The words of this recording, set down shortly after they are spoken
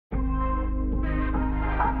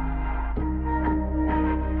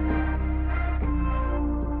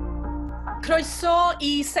Croeso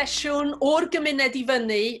i sesiwn o'r gymuned i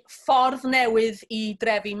fyny, Ffordd newydd i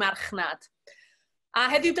drefi Marchnad. A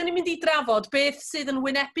heddiw, dyn ni'n mynd i drafod beth sydd yn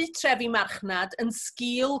wynebu trefi Marchnad yn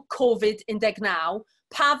sgil Covid-19,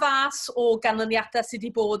 pa fas o ganlyniadau sydd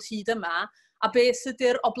wedi bod hyd yma, a beth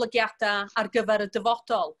ydy'r oblygiadau ar gyfer y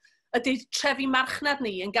dyfodol. Ydy'r trefi Marchnad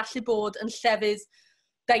ni yn gallu bod yn llefydd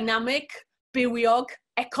dynamig, bywiog,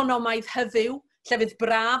 economaidd hyfyw, llefydd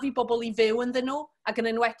braf i bobl i fyw ynddyn nhw, ac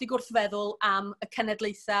yn enwedig wrth feddwl am y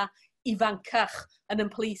cenedlaethau ifancach yn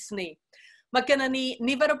plys ni. Mae gennym ni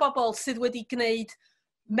nifer o bobl sydd wedi gwneud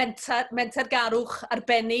mentergarwch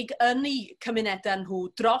arbennig yn eu cymunedau nhw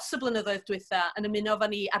dros y blynyddoedd diwethaf yn ymuno efo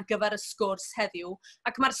ni ar gyfer y sgwrs heddiw,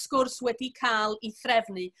 ac mae'r sgwrs wedi cael ei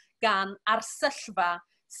threfnu gan Arsyllfa,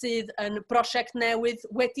 sydd yn brosiect newydd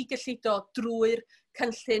wedi gyllido drwy'r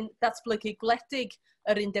cynllun datblygu gwledig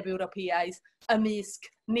yr Undeb Ewropeaidd ymysg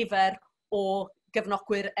nifer o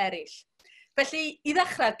gefnogwyr eraill. Felly, i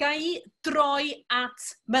ddechrau, ga i droi at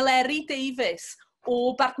Meleri Davies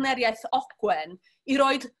o Bartneriaeth Ogwen i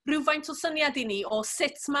roed rhywfaint o syniad i ni o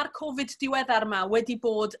sut mae'r Covid diweddar yma wedi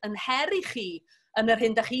bod yn her i chi yn yr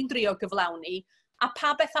hyn da chi'n drio gyflawni, a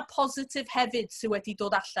pa bethau positif hefyd sydd wedi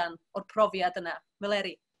dod allan o'r profiad yna.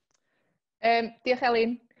 Meleri. Diolch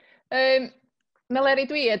Elin. Meleri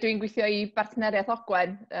dwi'n gweithio i Bartneriaeth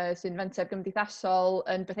Ogwen sy'n fenter gymdeithasol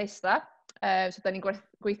yn Bethesda. So, da ni'n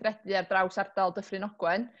gweithredu ar draws ardal Dyffryn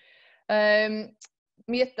Ogwen.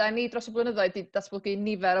 Mi ydan ni dros y blynyddoedd wedi datblygu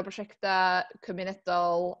nifer o brosiectau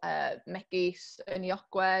cymunedol, megis yn ei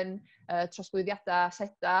Ogwen, trosglwyddiadau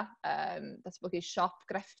seda, datblygu siop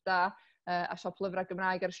greffta a siop lyfrau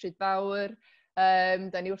Gymraeg ar y stryd fawr.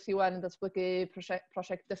 Da ni wrth iwan yn datblygu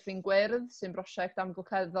prosiect Dyffryn Gwyrdd, sy'n brosiect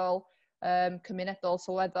amgylcheddol cymunedol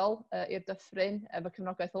sylweddol i'r Dyffryn efo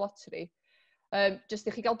cefnogaeth y loteri. Jyst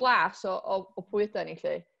i chi gael blas o pwy ydyn ni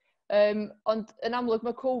lle. Ond yn amlwg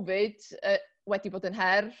mae Covid wedi bod yn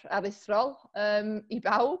her addithrol i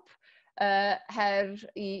bawb, her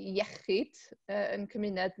i iechyd yn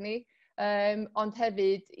cymuned ni, ond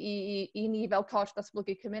hefyd i ni fel corff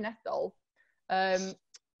datblygu cymunedol.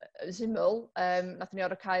 Syml, nath ni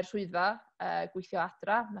o'r cael swyddfa, gweithio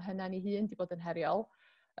adra, mae hynna ni hun wedi bod yn heriol.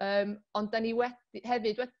 Ond da ni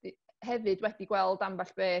hefyd wedi gweld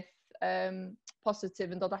ambell beth positif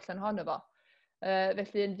yn dod allan ohono fo.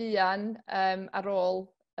 Felly yn fuan ar ôl,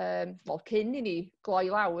 cyn i ni gloi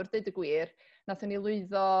lawr, dweud y gwir, nath ni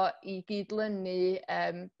lwyddo i gydlynu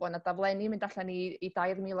bod yna daflenni mynd allan i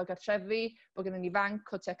 2,000 o gartrefi, bod gennym ni fanc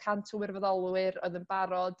o tua 100 o wirfoddolwyr oedd yn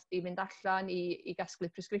barod i mynd allan i gasglu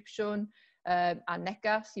presgripsiwn a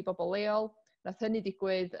negas i bobl leol. Nath hynny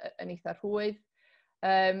digwydd yn eitha rhwydd.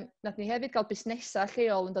 Nath ni hefyd gael busnesau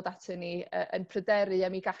lleol yn dod ato ni yn pryderu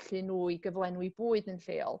am ei gallu nhw i gyflenwi bwyd yn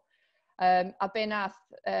lleol. A be nath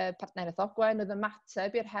Partneriaeth Ogwen oedd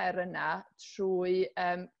ymateb i'r her yna trwy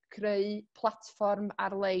creu platfform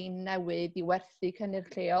ar-lein newydd i werthu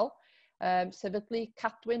cynnyrch lleol, sefydlu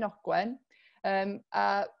Cadwyn Ogwen. A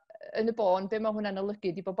yn y bon, be mae hwnna'n olygu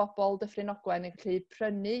ydy bod bobl Dyffryn Ogwen yn gallu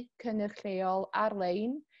prynu cynnyrch lleol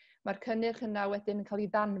ar-lein. Mae'r cynnyrch yna wedyn yn cael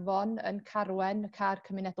ei ddanfon yn Carwen, y car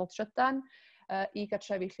cymunedol trydan, i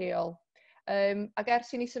gartrefi lleol. Ac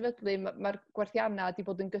ers i ni sefydlu, mae'r gwerthiannau wedi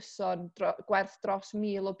bod yn gyson gwerth dros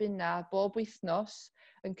 1,000 o bunna bob wythnos,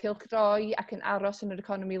 yn cylchdroi ac yn aros yn yr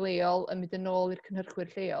economi leol yn mynd yn ôl i'r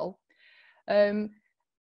cynhyrchwyr lleol.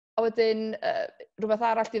 A wedyn, rhywbeth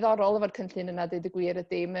arall diddorol efo'r cynllun yna, dweud y gwir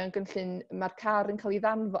ydy, mae'r car yn cael ei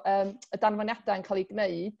y danfoniadau yn cael ei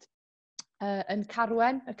gwneud yn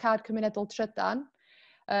Carwen, y car cymunedol trydan,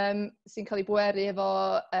 sy'n cael ei bweru efo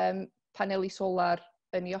paneli solar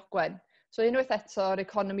yn ei Ogwen. So unwaith eto'r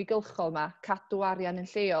economi gylchol yma, cadw arian yn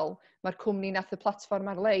lleol, mae'r cwmni nath y platfform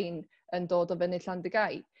ar-lein yn dod o fyny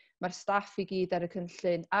Llandigau. Mae'r staff i gyd ar y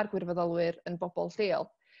cynllun a'r gwirfoddolwyr yn bobl lleol.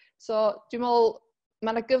 So dwi'n meddwl,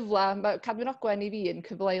 mae yna gyfle, mae Cadwyn Ogwen i fi yn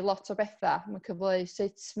cyfleu lot o bethau. Mae'n cyfleu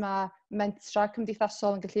sut mae mentra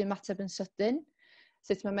cymdeithasol yn gallu ymateb yn sydyn,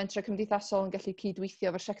 sut mae mentra cymdeithasol yn gallu cydweithio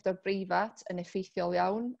efo'r sector breifat yn effeithiol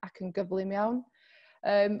iawn ac yn gyflym iawn.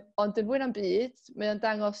 Ond yn fwy na'm byd, mae o'n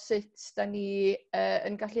dangos sut da ni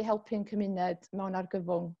yn gallu helpu'n cymuned mewn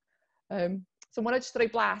argyfwng. So mae'n jyst rhoi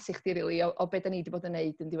blas i chdi rili o beth da ni wedi bod yn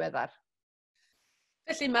neud yn diweddar.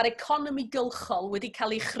 Felly mae'r economi gylchol wedi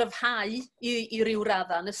cael ei chryfhau i ryw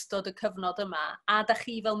raddau yn ystod y cyfnod yma, a da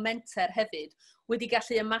chi fel menter hefyd wedi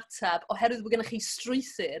gallu ymateb oherwydd bod gennych chi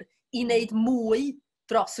strwythur i wneud mwy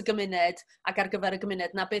dros y gymuned ac ar gyfer y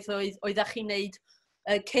gymuned na beth oeddech chi'n wneud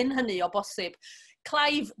cyn hynny o bosib.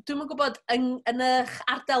 Clive, dwi'n gwybod, yn eich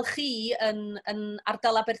ardal chi, yn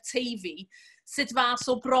ardal Aberteifi, sut fath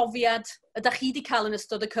o brofiad ydych chi wedi cael yn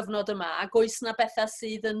ystod y cyfnod yma, ac oes yna bethau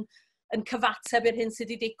sydd yn cyfateb i'r hyn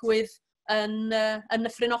sydd wedi digwydd yn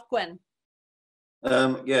Nyffryn Ogwen?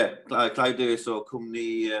 Clive Davies o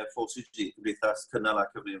cwmni Ffordd, cymdeithas cynnal a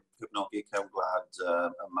cefnogi cefn gwlad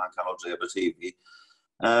yma yn canol dre Aberteifi.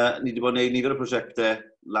 Ni wedi bod yn gwneud nifer o prosiectau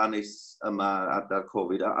lan eis yma ar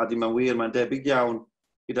Covid, a dim yn wir, mae'n debyg iawn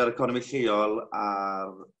gyda'r economi lleol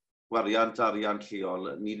a'r wariant arian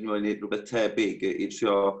lleol. Ni wedi bod yn gwneud rhywbeth tebyg i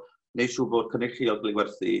trio wneud siŵr bod cynnig lleol gael ei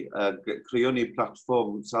werthu. Creu ni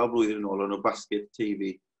platfform sawl blwyddyn yn ôl o'n basket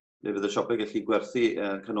TV, le fydd y siopau gallu gwerthu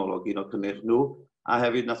canolog un o cynnig nhw, a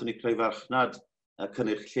hefyd nathon ni creu farchnad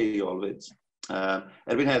cynnig lleol fyd.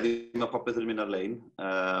 Erbyn heddiw, mae popeth yn mynd ar-lein,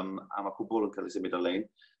 a mae cwbl yn cael ei symud ar-lein.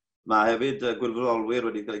 Mae hefyd gwirfoddolwyr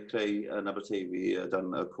wedi cael ei creu yn Aberteifi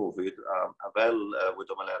dan Covid, a fel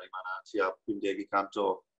wedodd Meleri, mae yna tua 50% o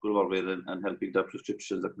gwirfoddolwyr yn helpu gyda'r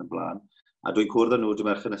prescriptions ac yn y blaen. A dwi'n cwrdd â nhw dy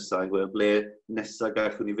Mercher nesaf yn gweud ble nesaf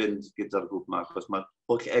gallwn ni fynd gyda'r grŵp yma, achos mae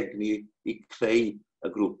holl egni i creu y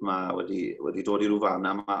grŵp yma wedi dod i rhyw fan,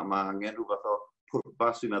 a mae angen rhywbeth o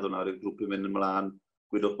pwrpas, dwi'n meddwl, nawr i'r grŵp yn mynd ymlaen.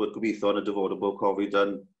 Gwydwch bod gobeithio yn y dyfodol bod Covid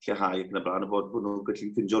yn lleihau ac yn y blaen, a bod nhw'n gallu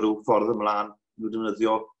ffindio rhyw ffordd ymlaen, nhw'n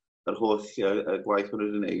defnyddio yr holl gwaith maen nhw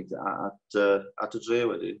wedi gwneud at y dre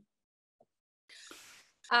wedi.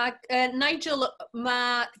 Ac Nigel,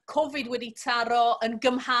 mae Covid wedi taro yn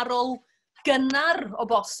gymharol gynnar o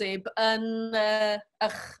bosib yn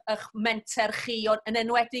eich menter chi, yn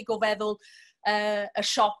enwedig o feddwl y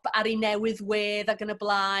siop ar ei newydd wedd ac yn y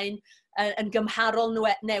blaen, yn gymharol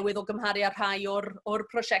newydd o gymharu â rhai o'r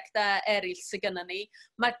prosiectau eraill sydd gennym ni.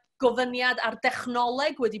 Mae gofyniad ar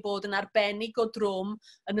dechnoleg wedi bod yn arbennig o drwm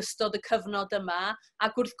yn ystod y cyfnod yma,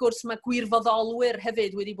 ac wrth gwrs mae gwirfoddolwyr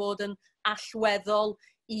hefyd wedi bod yn allweddol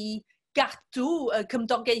i gadw y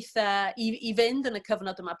cymdogaethau i fynd yn y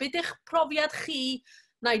cyfnod yma. Be ydych profiad chi,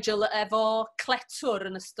 Nigel, efo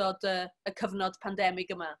cletwr yn ystod y cyfnod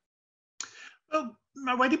pandemig yma? Wel,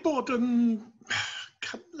 mae wedi bod yn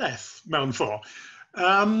cymleth mewn ffordd.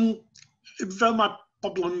 Fel mae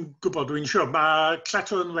pobl yn gwybod, dwi'n siŵr, mae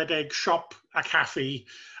cletwr yn redeg siop a caffi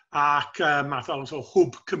ac math o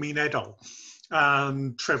hwb cymunedol.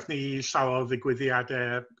 Trefnu llawer o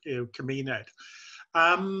ddigwyddiadau i'w cymuned.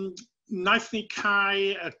 Naeth ni cau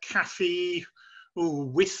y caffi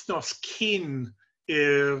wythnos cyn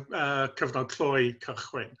i'r cyfnod cloi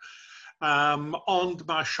cychwyn. Ond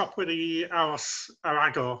mae siop wedi aros ar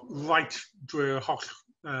agor right drwy'r holl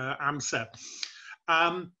amser.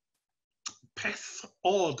 Peth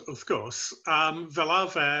od, wrth gwrs, fel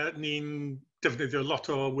arfer ni'n defnyddio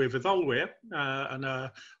lot o wirfoddolwyr yn y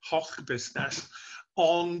holl busnes,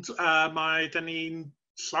 ond mae ni'n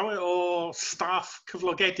llawer o staff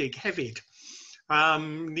cyflogedig hefyd.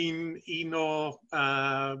 Ni'n un o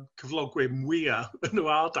cyflogwyr mwyaf yn y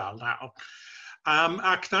ardal nawr.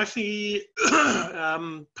 Ac wnaeth ni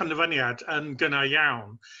penderfyniad yn gynnar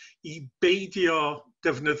iawn i beidio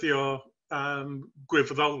defnyddio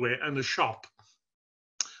gwirfoddolwyr yn y siop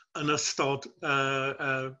yn ystod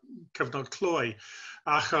cyfnod cloi,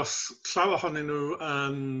 achos llawer ohonyn nhw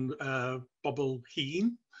yn bobl hŷn.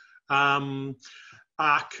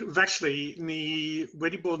 Ac felly, ni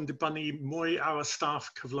wedi bod yn dibynnu mwy ar y staff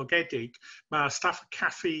cyflogedig. Mae staff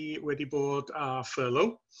caffi wedi bod ar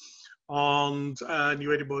furlough, ond ni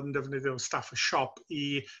wedi bod yn defnyddio staff y siop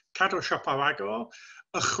i cadw'r siop ar agor,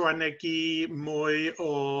 ychwanegu mwy o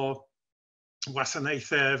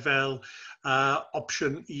wasanaethau fel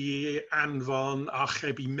opsiwn i anfon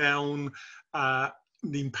archebu mewn,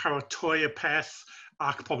 ni'n paratoi y peth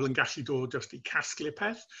ac pobl yn gallu dod jyst i casglu'r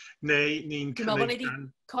peth, neu ni'n Dwi'n meddwl bod ni wedi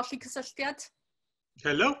colli cysylltiad?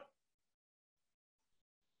 Helo?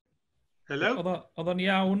 Helo? Oedd o'n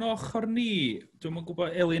iawn o ochr ni. Dwi'n yn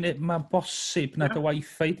gwybod, Elin, mae'n bosib nad y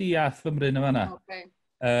Wi-Fi diath fymryn yma yna.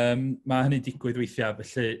 Mae hynny'n digwydd weithiau,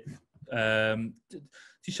 felly...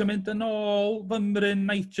 Ti eisiau mynd yn ôl fymryn,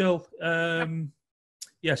 Nigel?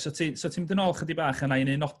 Ie, so ti'n mynd yn ôl chydig bach yna i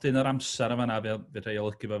neu nodyn yr amser yma yna, fe rhai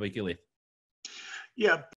olygu fo fe'i gilydd.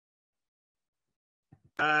 Ie.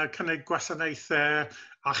 Cynnig gwasanaethau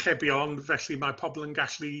archebion, felly mae pobl yn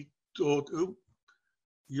gallu dod...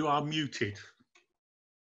 You are muted.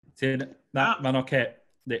 Na, mae'n oce.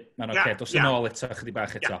 Mae'n oce. Dos yn ôl eto, chydig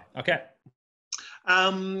bach eto. Oce.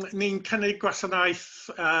 Ni'n cynnig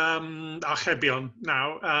gwasanaeth archebion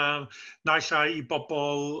nawr. Naill ai I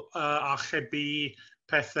bobl archebu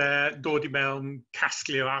pethau dod I mewn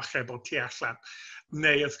casglu o archeb o tu allan.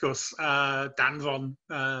 Neu, wrth gwrs, danfon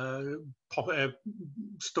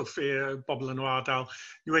stwff i'r bobl yn o ardal.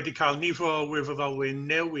 Ni wedi cael nifer o wirfoddolwyr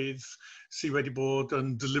newydd sydd wedi bod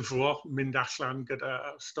yn delifro, mynd allan gyda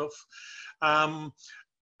stwff.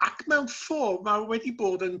 Ac mewn ffordd, mae wedi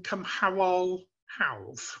bod yn cymharol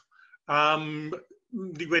hawdd.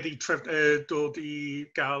 Ni wedi dod I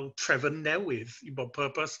gael trefn newydd I bob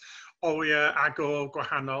purpose, oriau agor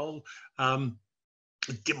gwahanol,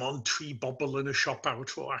 dim ond 3 bobl yn y siop ar y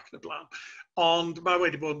tro ac yn y blaen. Ond mae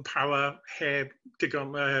wedi bod yn para heb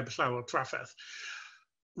llawer o trafferth.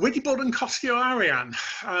 Wedi bod yn costio arian,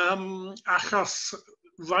 achos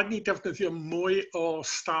rhaid ni defnyddio mwy o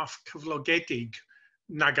staff cyflogedig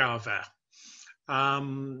nag arfer.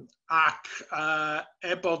 Ac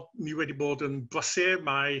bod ni wedi bod yn brysur,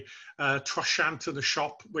 mae trosiant yn y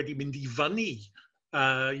siop wedi mynd I fyny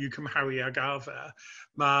i'w cymharu ag arfer.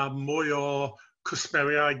 Mae mwy o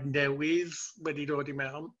cwsmeriaid newydd wedi dod I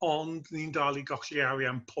mewn, ond ni'n dal I golli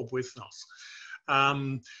arian pob wythnos.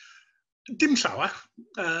 Dim llawer,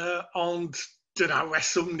 ond dyna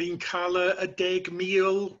reswm ni'n cael y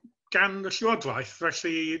 10,000 gan y Llywodraeth,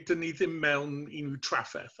 felly dyn ni ddim mewn unrhyw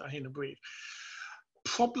trafferth ar hyn o bryd.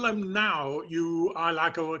 Problem nawr yw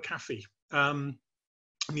ailagor y caffi.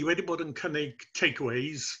 Ni wedi bod yn cynnig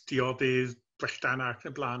takeaways, diodydd, brechdan ac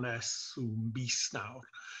yn y blaen ers mis nawr.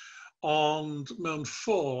 Ond mewn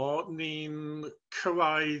ffordd, ni'n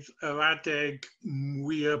cyrraedd yr adeg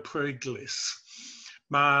mwyaf peryglus.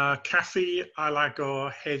 Mae caffi ailagor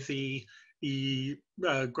heddi I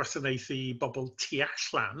gwasanaethu bobl tu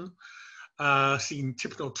allan, sy'n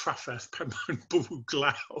tipyn o trafferth pan mae'n bwrw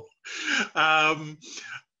glaw.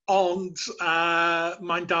 Ond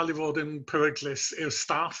mae'n dal I fod yn peryglus i'r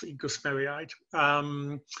staff I gwsmeriaid.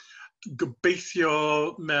 Gobeithio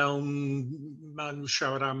mae'n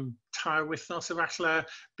siarad am 3 wythnos efallai,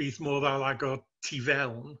 bydd modd ailagor tu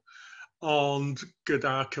fewn, ond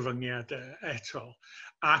gyda cyfyngiadau eto.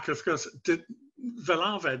 Ac wrth gwrs, fel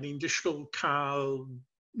arfer, ni'n disgwyl cael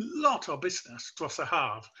lot o busnes dros y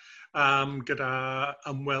haf gyda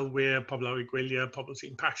ymwelwyr, pobl ar eu gwyliau, pobl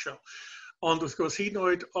sy'n pasio. Ond wrth gwrs, hyd yn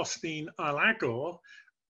oed os ni'n ailagor,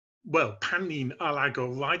 wel, pan ni'n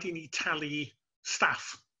ailagor, rhaid I ni talu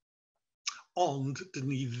staff. Ond dyn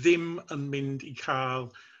ni ddim yn mynd I cael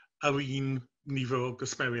yr un nifer o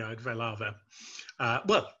gysmeriaid fel arfer.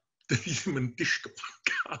 Wel, dyn ni ddim yn disgwyl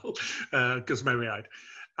cael gysmeriaid.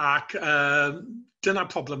 Ac dyna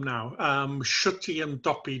problem nawr. Sut I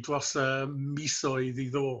ymdopi dros y misoedd I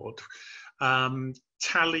ddod.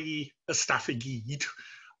 Talu y staff I gyd,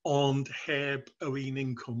 ond heb yr un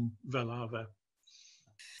incwm fel arfer.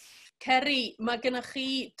 Ceri, mae gennych chi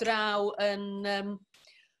draw yn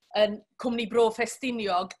cwmni Bro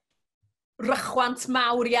Ffestiniog rychwant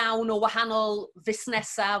mawr iawn o wahanol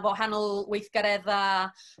fusnesau, wahanol weithgareddau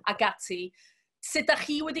ag ati. Sut ydych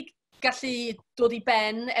chi wedi gallu dod I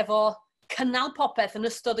ben efo cynnal popeth yn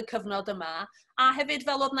ystod y cyfnod yma, a hefyd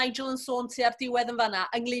fel oedd Nigel yn sôn tua'r diwedd yn fanna,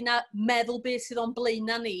 ynglŷn â meddwl beth sydd o'n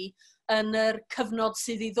blaena ni yn yr cyfnod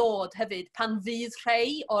sydd I ddod hefyd, pan fydd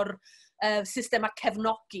rhai o'r systema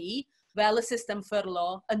cefnogi, fel y system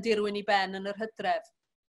ffyrlo, yn dirwyn I ben yn yr Hydref.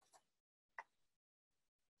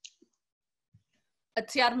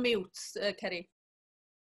 Ti ar mute, Ceri.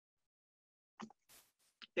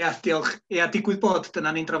 Ia, diolch. Ia, digwydd bod,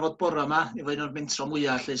 dyna ni'n drafod bore yma, efo un o'r mentro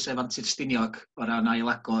mwyaf lle sef Arsyllfa o ran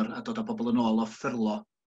ailagor a dod â pobl yn ôl o ffyrlo.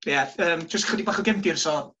 Ia, jyst chydig bach o gefndir,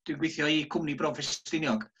 so dwi'n gweithio I cwmni Bro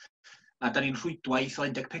Ffestiniog, a da ni'n rhwydwaith o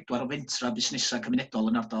 14 o fentra busnesau cymunedol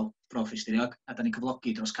yn ardal Bro Ffestiniog, a da ni'n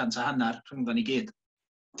cyflogi dros 150 rhyngddo ni gyd.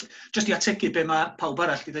 Jyst I ategu be mae pawb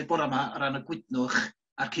arall wedi dweud bore yma o ran y gwydnwch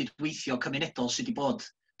a'r cydweithio cymunedol sydd wedi bod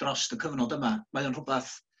dros y cyfnod yma. Mae o'n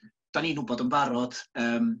rhywbeth da ni'n gwybod yn barod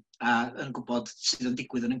a yn gwybod sydd yn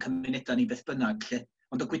digwydd yn cymunedau ni beth bynnag.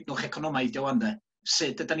 Ond y gwydnwch economaidd yw ande,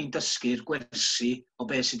 sut ydym ni'n dysgu'r gwersi o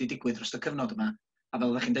beth sydd wedi digwydd dros y cyfnod yma. A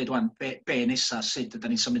fel ydych chi'n dweud wan, be nesaf, sut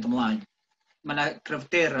ydym ni'n symud ymlaen. Mae yna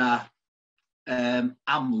gryfderau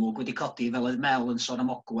amlwg wedi codi fel oedd Mel yn sôn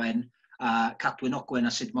am Ogwen a Cadwyn Ogwen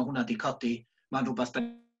a sut mae hwnna wedi codi. Mae'n rhywbeth da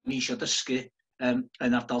ni eisiau dysgu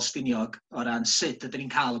yn ardal Stiniog o ran sut ydym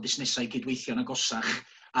ni'n cael y busnesau cydweithio'n agosach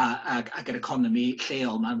ag yr economi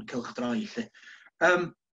lleol ma'n cylchdroi.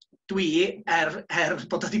 Dwi,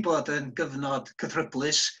 bod wedi bod yn gyfnod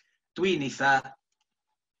cythryblus, dwi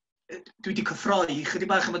wedi cyffroi chydig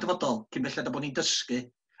bach am y dyfodol cyn belled a bod ni'n dysgu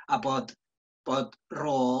a bod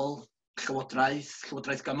rôl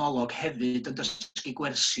llywodraeth ganolog hefyd yn dysgu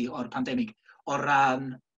gwersi o'r pandemig o ran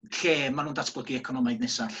lle maen nhw'n datblygu economaidd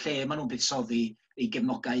nesaf, lle maen nhw'n buddsoddi ei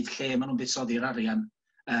gefnogaeth, lle maen nhw'n buddsoddi'r arian.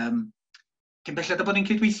 Cyn belled a bod ni'n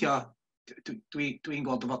cydweithio, dwi'n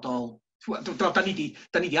gweld dyfodol, da ni di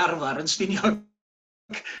arfer yn Stiniog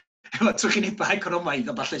efo trychinebau economaidd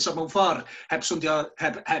o falle, so mewn ffordd, heb swndio,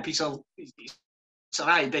 heb israu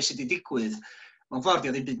beth sydd wedi digwydd, mewn ffordd,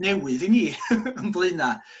 oedd ddim byd newydd i ni yn blaena.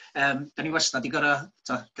 Da ni wastad i gorau,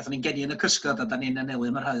 gatho ni'n geni yn y cysgod a da ni'n anelu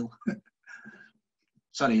am yr hael.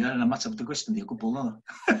 Sori, yna'n ymateb dy gwestiwn di o gwbl, no?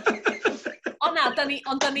 O na, da ni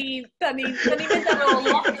mynd ar ôl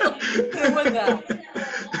lot o ddiwydda.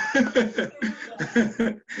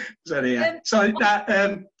 Sori, ia. Sori,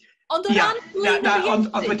 Ond o ran ond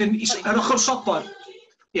wedyn, ar ochr sobor,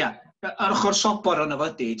 ar ochr sobor o'n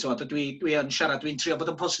yfydi, dwi yn siarad, dwi'n trio bod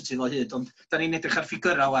yn positif o hyd, ond da ni'n edrych ar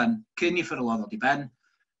ffigurau wan, cyn i ffyrlo ddod i ben,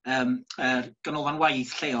 ganolfan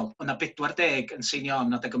waith lleol, o'na 40 yn seinio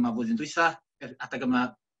on adeg yma flwyddyn dwytha, adeg yma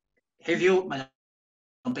heddiw, mae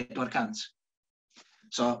o'n 400.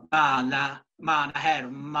 So, mae na her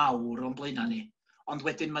mawr o'n blaena ni, ond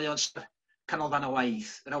wedyn mae o'n canolfan o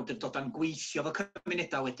waith, yr awdurdod yn gweithio fel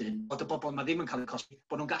cymunedau wedyn, bod y bobl yma ddim yn cael eu cosbi,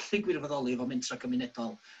 bod nhw'n gallu gwirfoddoli efo mentra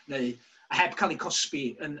cymunedol, neu heb cael eu cosbi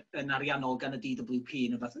yn ariannol gan y DWP.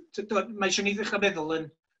 Mae eisiau ni ddechrau feddwl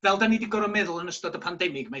yn, fel da ni wedi gorfod meddwl yn ystod y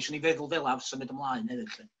pandemig, mae eisiau ni feddwl fel af symud ymlaen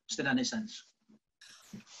hefyd. Os dyna'n neud sens.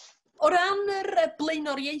 O ran yr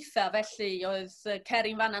blaenoriaethau felly, oedd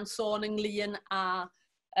Cerin fanna'n sôn ynglyn â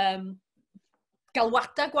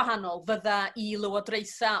galwadau gwahanol fydda i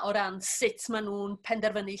lywodraethau o ran sut maen nhw'n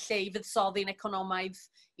penderfynu lle i fuddsoddi'n economaidd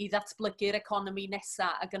i ddatblygu'r economi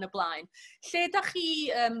nesaf ac yn y blaen. Lle ydych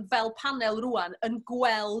chi fel panel rwan yn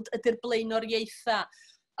gweld ydy'r blaenoriaethau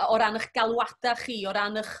o ran eich galwadau chi, o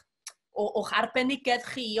ran o'ch arbenigedd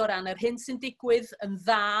chi, o ran yr hyn sy'n digwydd yn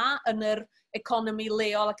dda yn yr economi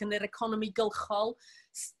leol ac yn yr economi gylchol?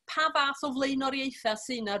 Pa fath o flaenoriaethau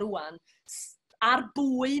sy'n yna rwan? Ar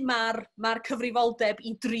bwy mae'r cyfrifoldeb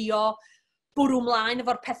i drio bwrw mlaen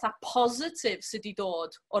efo'r pethau positif sydd wedi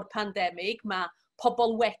dod o'r pandemig. Mae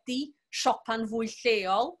pobl wedi siopa'n fwy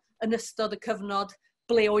lleol yn ystod y cyfnod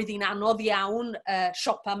ble oedd hi'n anodd iawn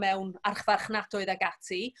siopa mewn archfarchnadoedd ag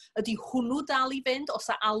ati. Ydy hwnnw dal i fynd os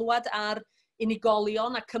a alwad ar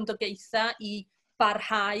unigolion a cymdogaethau i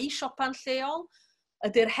barhau siopa'n lleol?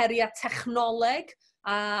 Ydy'r heriau technoleg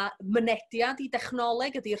a mynediad i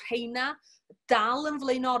dechnoleg, ydy'r rheina dal yn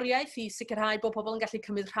flaenoriaeth i sicrhau bod pobl yn gallu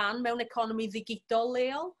cymryd rhan mewn economi ddigidol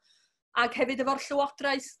leol? Ac hefyd efo'r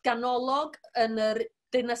llywodraeth ganolog yn yr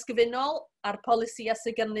Deyrnas Gyfunol a'r polisia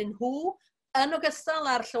sydd gennyn nhw, yn ogystal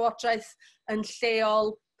â'r llywodraeth yn lleol,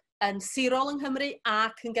 yn sirol yng Nghymru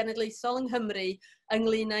ac yn genedlaethol yng Nghymru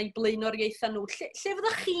ynglyn â'i blaenoriaethau nhw. Lle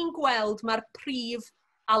fyddwch chi'n gweld mae'r prif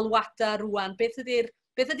alwadau rwan? Beth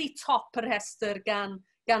ydy top yr rhestr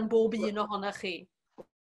gan bob un ohonoch chi?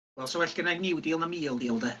 Wel, so well gynnau New Deal na Meal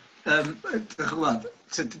Deal, de.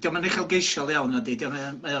 Diolch yn uchelgeisiol iawn ydy,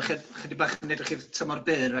 mae o'n chydig bach yn edrych i'r tymor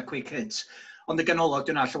byr a quick hits. Ond y ganolog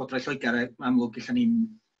dyna Llywodraeth Lloegr, amlwg gallwn ni'n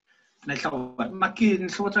gwneud llawer. Mae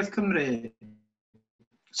gyn Llywodraeth Cymru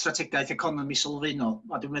strategaeth economi sylfaenol,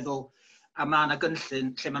 a dwi'n meddwl, a mae yna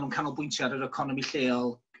gynllun lle maen nhw'n canolbwyntio ar yr economi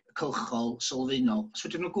lleol, cylchol, sylfaenol. Os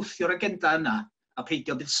wedyn nhw'n gwthio'r agenda yna a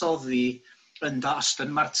peidio buddsoddi yn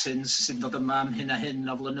Aston Martins sy'n dod yma am hyn a hyn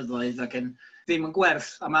o flynyddoedd ac ddim yn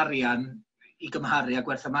gwerth am arian i gymharu a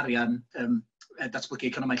gwerth am arian datblygu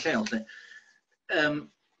economaidd lleol.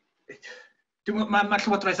 Mae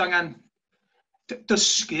Llywodraeth angen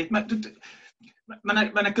dysgu. Mae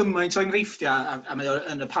yna gymaint o enghreifftiau a mae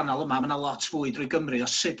yn y panel yma, mae yna lot fwy drwy Gymru o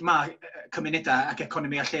sut mae cymunedau ac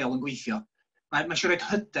economi lleol yn gweithio. Mae eisiau rhoi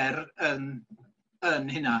hyder yn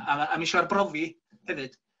hynna, a mae eisiau arbrofi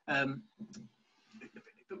hefyd. Mae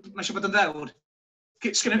eisiau bod yn ddewr.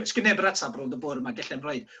 Sgyn neb yr atab rownd y bwrdd yma gallem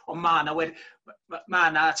rhoi, ond mae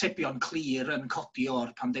yna atebion clir yn codi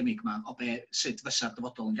o'r pandemig yma o sut fysa'r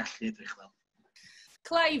dyfodol yn gallu edrych fel.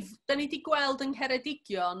 Clive, da ni wedi gweld yng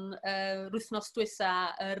Ngheredigion yr wythnos diwetha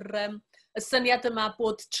y syniad yma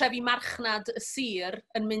bod trefi marchnad y sir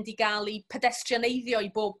yn mynd i gael ei pedestrianeiddio i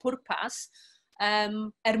bob pwrpas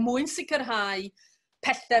mwyn sicrhau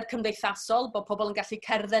pellter cymdeithasol, bod pobl yn gallu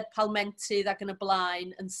cerdded palmentydd ac yn y blaen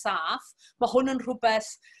yn saff. Mae hwn yn rhywbeth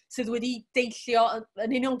sydd wedi deillio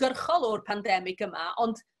yn uniongyrchol o'r pandemig yma,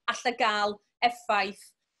 ond allai gael effaith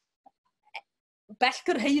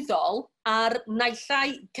bellgyrhaeddol ar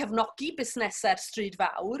naillai cefnogi busnesau'r stryd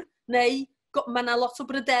fawr, neu mae yna lot o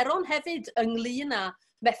bryderon hefyd ynglyn â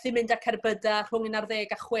methu mynd â cerbydau rhwng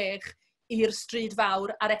 11 a 6 i'r stryd fawr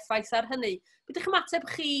a'r effaith ar hynny. Beth ydych ymateb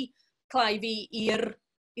chi Clive,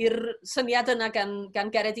 i'r syniad yna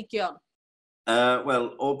gan Geredigion? Wel,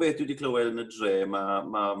 o beth dwi wedi clywed yn y dre,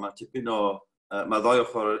 mae tipyn o... Mae ddoi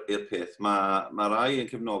ochr i'r peth. Mae rai yn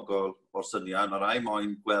cefnogol o'r syniad, mae rai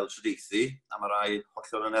moyn gweld trydeithi, a mae rai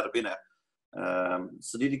hollol yn erbyn e.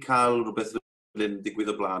 So ni wedi cael rhywbeth fel hyn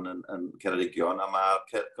digwydd o blaen yn Ceredigion, a mae'r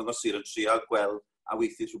Cyngor Sir yn trial gweld a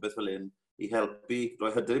weithio rhywbeth fel hyn i helpu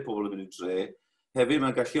rhoi hyder i pobl yn mynd i dre. Hefyd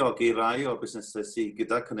mae'n galluogi rai o'r busnesau sydd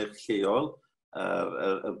gyda cynnyrch lleol,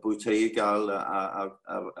 y bwytau i gael a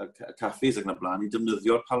caffis ac yn y blaen, i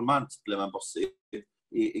defnyddio'r palmant ble mae'n bosib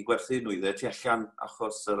i gwerthu nwyddau tu allan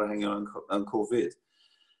achos yr anghenion yn Covid.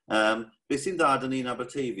 Beth sy'n dda yn un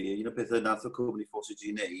Aberteifi, un o'r pethau nath o cwmni Ffordd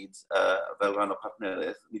wneud fel rhan o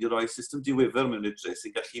partneriaeth, ni wedi rhoi system diwyfer mewn i'r dre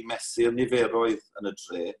sy'n gallu mesu'r niferoedd yn y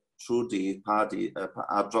dre trwy dydd,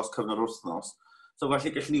 a dros cyfnod wythnos. So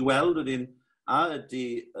felly gallwn ni weld wedyn, a ydy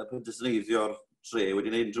y penderfyneiddio'r dre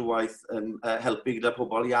wedi gwneud unrhyw waith yn helpu gyda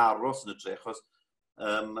pobl i aros yn y dre, achos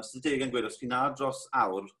mae strategau'n gweud, os chi'n dros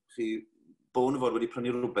awr, chi bo'n fod wedi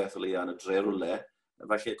prynu rhywbeth o leia yn y dre rwle,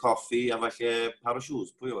 falle coffi a falle par o siws,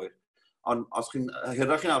 pwy oer. Ond os chi'n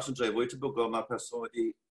hyrach chi'n aros yn dre, fwy tebygol mae'r person wedi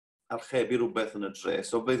archebu rhywbeth yn y dre.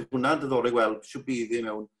 So bydd hwnna'n diddorol gweld siw byddi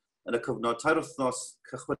mewn yn y cyfnod 3 wythnos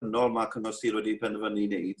cychwynnol mae Cyngor Sir wedi penderfynu i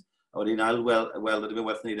wneud. A wedi'n weld ydy fe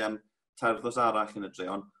werth wneud am 3 wythnos arall yn y dre.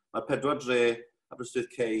 Ond mae 4 dre,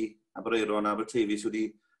 Aberystwyth Cei, Aberaeron a Aberteifi sydd wedi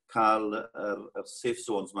cael yr safe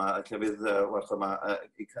zones yma, a llefydd werth yma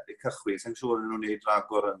i cychwyn. Sa'n siŵr yn nhw'n gwneud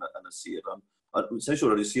ragor yn y sir, ond sa'n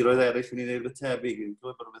siŵr oedd siroedd eraill yn gwneud rhywbeth tebyg. Dwi'n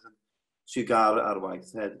gwybod bod rhywbeth yn sigar ar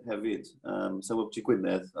waith hefyd. Sa'n gwybod ti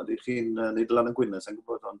Gwynedd, a ydych chi'n gwneud lan yn Gwynedd, sa'n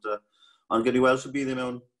gwybod, ond gen i weld sy'n bydd i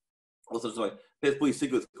mewn wythnos doi. Peth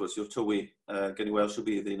bwysig wrth gwrs yw'r tywi, gen i weld sy'n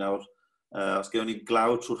bydd i nawr, os gen i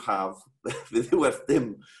glaw trwy'r haf, fydd i werth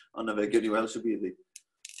dim, ond fe gen i weld sy'n bydd i.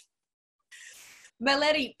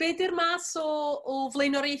 Meleri, be di'r mas o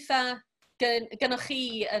flaenoriaethau gynnwch chi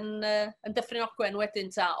yn Dyffryn Ogwen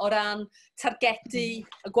wedyn ta, o ran targedu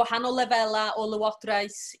y gwahanol lefela o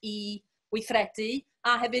lywodraeth i weithredu,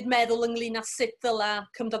 a hefyd meddwl ynglyn â sut ddyla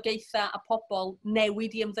cymdogaethau a pobl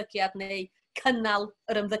newid i ymddygiad neu cynnal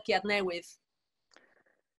yr ymddygiad newydd?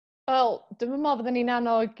 Wel, dwi'n meddwl fydden ni'n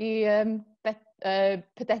annog i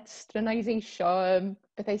pedestrianisio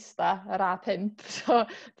Bethesda, yr A5, so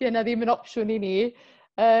di yna ddim yn opsiwn i ni.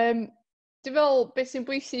 Dwi'n meddwl, beth sy'n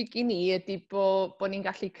bwysig i ni ydy bod ni'n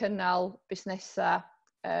gallu cynnal busnesau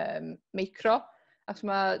micro, ac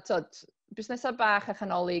mae busnesau bach a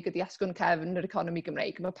chanolig ydy asgwrn cefn yr economi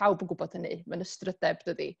Gymreig. Mae pawb yn gwybod hynny, mae'n ystrydeb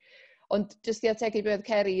dydy. Ond jyst i ategu beth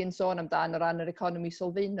Ceri yn sôn amdan o ran yr economi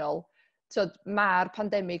sylfaenol, mae'r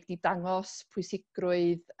pandemig wedi dangos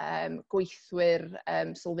pwysigrwydd gweithwyr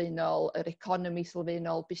sylfaenol, yr economi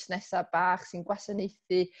sylfaenol, busnesau bach sy'n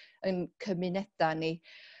gwasanaethu yn cymunedau ni.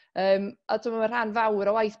 A mae rhan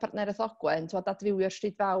fawr o waith partneriaeth Ogwen, dadfywio'r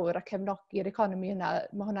stryd fawr a cefnogi'r economi yna,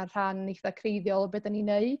 mae hwnna'n rhan eitha creiddiol o beth da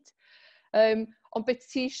ni'n neud. Ond beth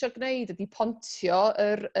ti eisiau gwneud ydy pontio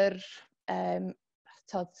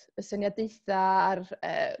y syniadaethau a'r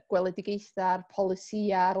gweledigaethau a'r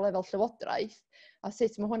polisïau ar lefel llywodraeth, a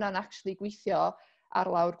sut mae hwnna'n actually gweithio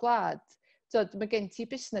ar lawr gwlad. Mae gen ti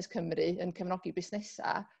Busnes Cymru yn cefnogi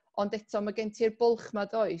busnesau, ond eto mae gen ti'r bwlch ma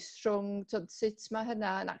does rhwng sut mae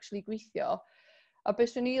hynna'n actually gweithio. A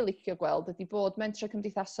beth swn i licio gweld ydy bod mentra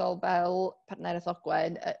cymdeithasol fel partneriaeth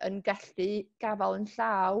Ogwen yn gallu gafael yn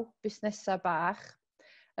llaw busnesau bach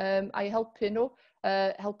a'i helpu nhw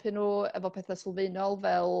efo pethau sylfaenol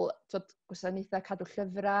fel gwasanaethau cadw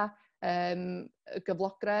llyfrau,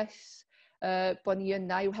 gyflogres, bod ni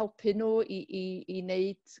yna i'w helpu nhw i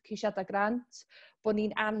wneud ceisiadau grant, bod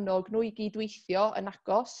ni'n annog nhw i gydweithio yn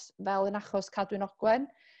agos, fel yn achos Cadwyn Ogwen,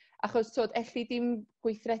 achos elli dim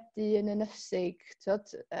gweithredu yn ynysig,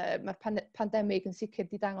 mae'r pandemig yn sicr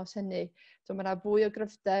wedi dangos hynny. Mae yna fwy o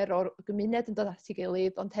gryfder o'r gymuned yn dod at ei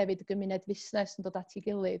gilydd, ond hefyd y gymuned fusnes yn dod at ei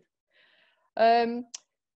gilydd.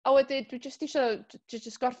 A wedyn, dwi jyst eisiau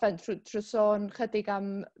gorffen trwy sôn chydig am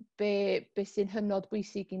be sy'n hynod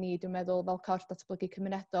bwysig i ni, dwi'n meddwl, fel corff datblygu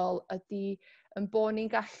cymunedol, ydy yn bod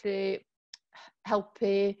ni'n gallu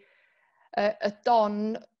helpu y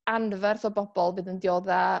don anferth o bobl fydd yn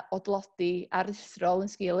dioddau o dlodi aruthrol yn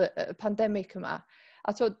sgil y pandemig yma.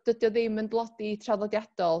 A dydy o ddim yn dlodi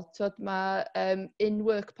traddodiadol. Mae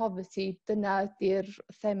in-work poverty, dyna ydy'r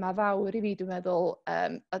thema fawr i fi, dwi'n meddwl,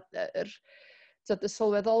 y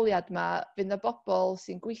sylweddoliad yma, fydd yna bobl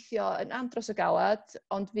sy'n gweithio yn andros o galad,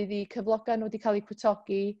 ond fydd eu cyflogau nhw wedi cael eu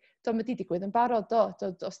cwtogi, do mae di digwydd yn barod,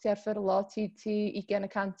 os ti ar ffyrlo, ti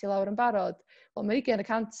 20% i lawr yn barod. Wel, mae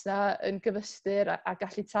 20% na yn gyfystyr a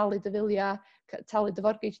gallu talu dy filia, talu dy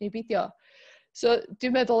forgage ni beidio. So,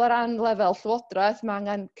 dwi'n meddwl o ran lefel llywodraeth, mae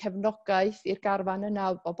angen cefnogaeth i'r garfan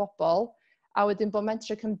yna o bobl, a wedyn bod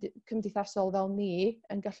mentre cymdeithasol fel ni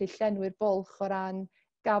yn gallu llenwi'r bwlch o ran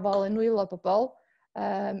gafal yn wylo bobl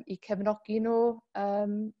i cefnogi nhw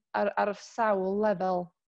ar sawl lefel.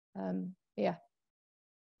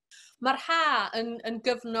 Mae'r yn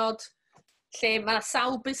gyfnod lle mae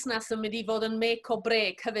sawl busnes yn mynd i fod yn make or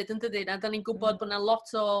break hefyd yn dydyn, a da ni'n gwybod bod yna lot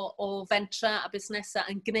o fentra a busnesau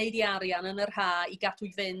yn gwneud i arian yn yr i gadw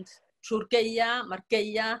i fynd trwy'r geia, mae'r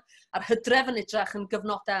geia a'r hydref yn edrych yn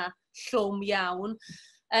gyfnodau llwm iawn.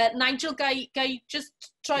 Nigel, gai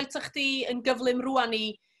just troi ta chdi yn gyflym rwan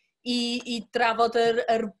i drafod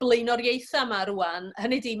yr blaenoriaethau yma rwan.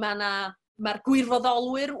 Hynny di, mae'r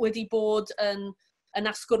gwirfoddolwyr wedi bod yn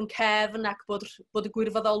asgwrn cefn ac bod y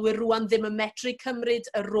gwirfoddolwyr rwan ddim yn medru cymryd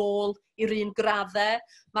y rôl i'r un graddau.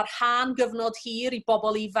 Mae'r gyfnod hir i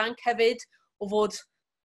bobl ifanc hefyd o fod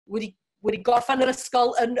wedi gorffan yr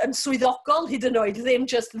ysgol yn swyddogol hyd yn oed, ddim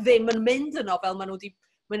yn mynd yno fel maen nhw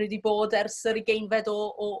wedi bod ers yr 20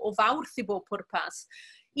 o Fawrth i bob pwrpas.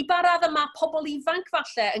 I ba raddau mae pobl ifanc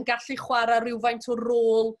falle yn gallu chwarae rhywfaint o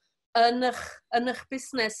rôl yn eich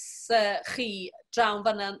busnes chi drawn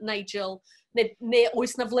fanna, Nigel, neu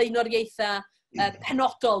oes na flaenoriaethau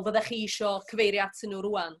penodol fyddech chi eisiau cyfeirio atyn nhw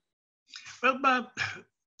rwan? Wel,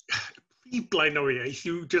 i blaenoriaeth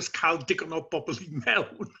yw just cael digon o bobl i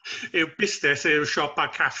mewn i'w busnes, i'w siop a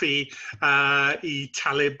caffi i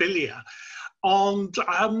talu biliau. Ond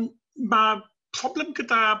mae problem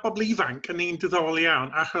gyda bobl ifanc yn un diddorol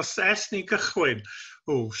iawn, achos ers ni gychwyn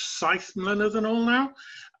 7 mlynedd yn ôl nawr,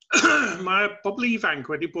 mae bobl ifanc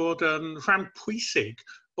wedi bod yn rhan pwysig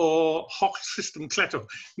o holl system cleto.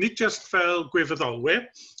 Nid just fel gwirfoddolwyr,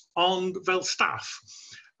 ond fel staff.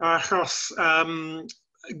 Achos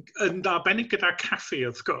yn arbennig gyda caffi,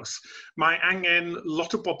 wrth gwrs, mae angen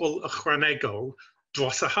lot o bobl ychwanegol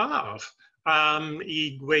dros y haf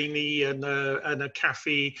i gweini yn y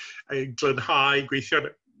caffi, glynhau, gweithio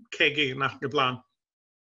cegin ac yn y blaen.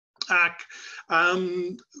 Ac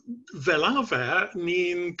fel arfer,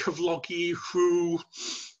 ni'n cyflogi rhyw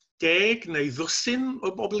 10 neu 12 o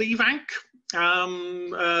bobl ifanc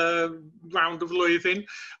round y flwyddyn.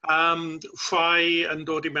 Rhai yn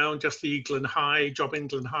dod i mewn jyst i glynhau, jobyn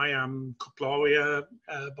glynhau am cwpl o oer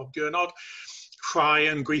bob diwrnod. Rhai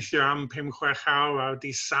yn gweithio am 5-6 awr ar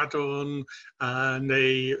dydd Sadwrn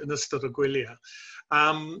neu yn ystod y gwyliau.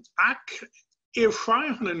 Ac i'r rhai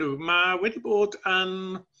ohonyn nhw, mae wedi bod yn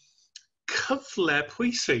cyfle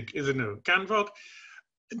pwysig iddyn nhw, gan fod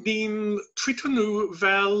ni'n treatio nhw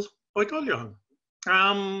fel oedolion.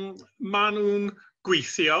 Maen nhw'n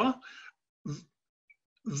gweithio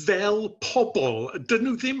fel pobl. Dyn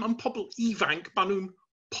nhw ddim yn pobl ifanc, maen nhw'n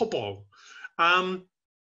pobl.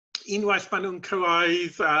 Unwaith maen nhw'n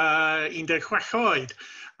cyrraedd 16 oed,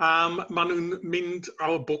 maen nhw'n mynd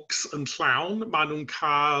ar y books yn llawn, maen nhw'n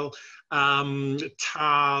cael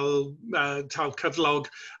tal cyflog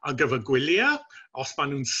ar gyfer gwyliau. Os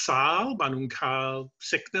maen nhw'n sâl, maen nhw'n cael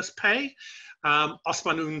sickness pay. Os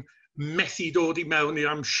maen nhw'n methu dod i mewn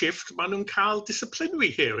am shift, maen nhw'n cael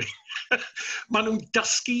disciplinary hearing. Maen nhw'n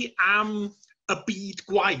dysgu am y byd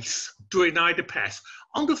gwaith drwy'n wneud y peth.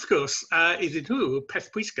 Ond wrth gwrs, iddyn nhw, peth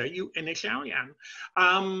pwysig yw ennill arian.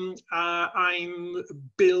 Ein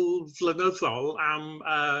bil flynyddol am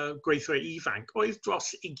gweithwyr ifanc oedd dros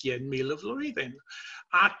 20,000 y flwyddyn.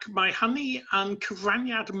 Ac mae hynny yn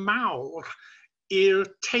cyfraniad mawr i'r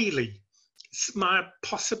teulu. Mae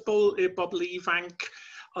posibl i'r bobl ifanc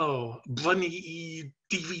brynu i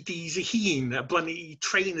DVDs i hun, brynu i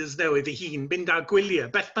trainers newydd i hun, mynd ar gwyliau,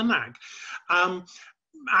 beth bynnag.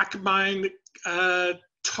 Ac mae'n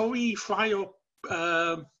torri rhai o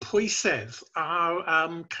pwysedd ar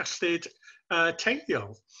cyllid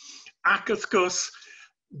teuluol. Ac wrth gwrs,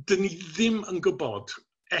 dyn ni ddim yn gwybod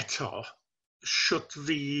eto sut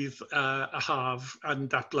fydd y haf yn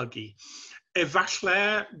datblygu.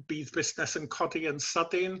 Efallai bydd busnes yn codi yn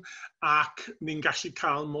sydyn ac ni'n gallu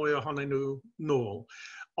cael mwy ohonyn nhw nôl.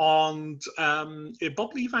 Ond i'r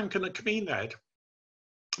bobl ifanc yn y cymuned,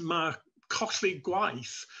 mae colli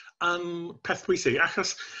gwaith yn peth pwysig,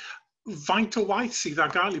 achos faint o waith sydd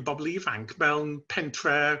ar gael i bobl ifanc mewn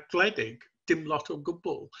pentre gwledig, dim lot o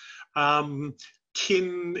gwbl. Cyn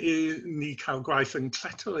i ni cael gwaith yn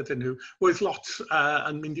cleto iddyn nhw, roedd lot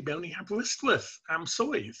yn mynd i mewn i Aberystwyth am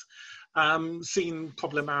swydd, sy'n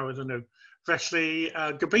problem mawr iddyn nhw. Felly,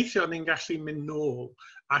 gobeithio ni'n gallu mynd nôl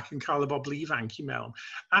ac yn cael y bobl ifanc i mewn.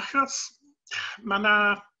 Achos mae yna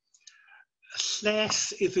lles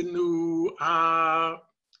iddyn nhw a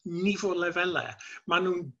nifer o lefelau. Maen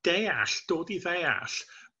nhw'n dod i ddeall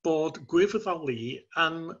bod gwirfoddoli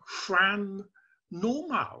yn rhan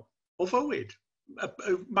normal o fywyd.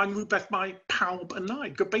 Mae'n rhywbeth mae pawb yn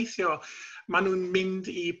wneud. Gobeithio maen nhw'n mynd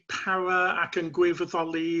i para ac yn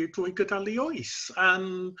gwirfoddoli drwy gydol oes.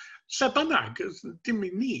 Lle bynnag, dim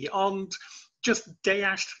i ni, ond just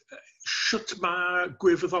deall sut mae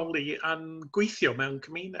gwirfoddoli yn gweithio mewn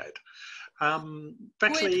cymuned.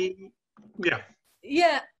 Felly,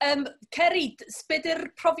 Ceri, beth yw'r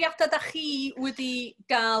profiadau da chi wedi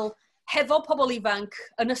gael hefo pobl ifanc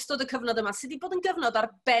yn ystod y cyfnod yma? Sydd wedi bod yn gyfnod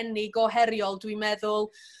arbennig o heriol, dwi'n meddwl,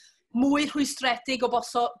 mwy rhwystredig o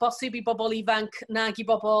bosib i bobl ifanc nag i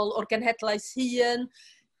bobl o'r genhedlaeth hŷn,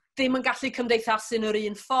 ddim yn gallu cymdeithasu yn yr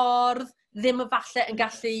un ffordd, ddim yn falle yn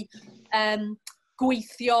gallu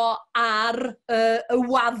gweithio ar y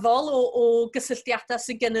waddol o gysylltiadau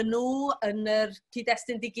sydd gennym nhw yn yr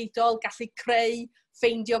cyd-destun digidol, gallu creu,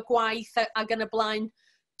 ffeindio gwaith ac yn y blaen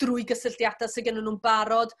drwy gysylltiadau sydd gennym nhw'n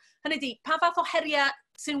barod. Hynny ydi, pa fath o heriau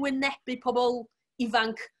sy'n wynebu pobl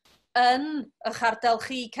ifanc yn eich ardal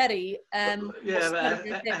chi, Ceri?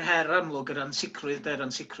 Yr her amlwg, yr ansicrwydd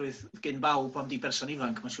gen bawb am di berson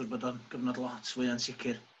ifanc, mae'n siŵr bod o'n gyfnod lot fwy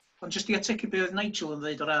ansicr. Ond jyst i ategu be oedd Nigel yn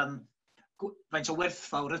dweud o ran faint o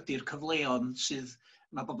werthfawr ydy'r cyfleon sydd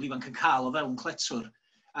mae bobl ifanc yn cael o fewn cletwr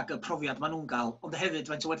ac y profiad maen nhw'n cael, ond hefyd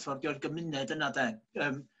faint o werthfawr di'r gymuned yna de.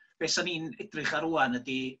 Be sy'n ni'n edrych ar rwan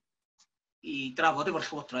ydy i drafod efo'r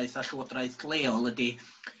llywodraeth a llywodraeth leol ydy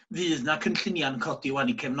fydd na cynlluniau'n codi wan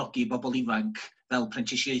i cefnogi bobl ifanc fel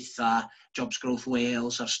prentisiaethau, Jobs Growth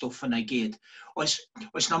Wales a'r stwff yna i gyd. Oes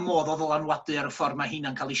na modd o ddylanwadu ar y ffordd mae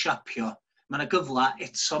hynna'n cael ei siapio. Mae yna gyfla,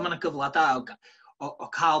 mae yna gyfla da o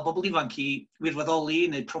cael bobl ifanc i wirfoddoli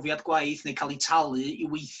neu profiad gwaith neu cael ei talu i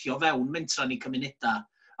weithio fewn mentra ni cymunedau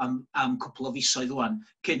am cwpl o fisoedd wan,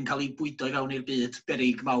 cyn cael ei bwydo i fewn i'r byd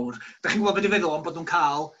berig mawr. Da chi'n gwybod beth i feddwl am bod nhw'n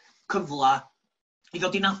cael cyfla i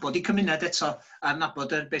ddod i nabod i cymuned eto, a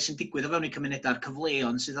nabod beth sy'n digwydd o fewn i cymunedau, a'r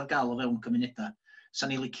cyfleon sydd ar gael o fewn cymunedau. Sa'n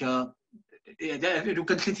ni'n licio rhyw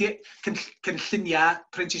cynlluniau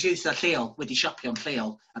prentisiaethau lleol wedi siapio'n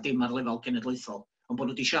lleol, a dim ar lefel cenedlaethol, ond bod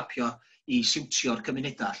nhw wedi siapio i siwtio'r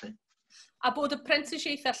cymunedau. A bod y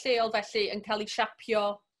prentisiaethau lleol felly yn cael ei siapio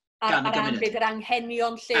ar beth yr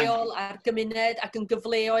anghenion lleol a'r gymuned ac yn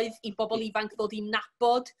gyfleoedd i bobl ifanc ddod i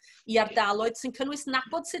nabod i ardaloedd sy'n cynnwys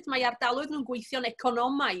nabod sut mae ardaloedd nhw'n gweithio'n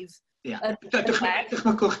economaidd.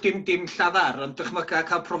 Dychmygwch dim llafar, ond dychmyga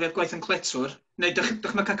cael profiad gwaith yn cletwr, neu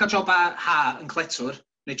dychmyga cael job ha yn cletwr,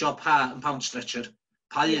 neu job ha yn pound stretcher.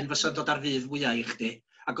 Pa un fysa'n dod ar fydd fwyaf i chdi?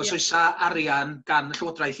 Ac os oes arian gan y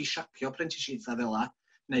llywodraeth i siapio prentisiaethau fel yna,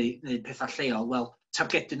 neu pethau lleol, wel,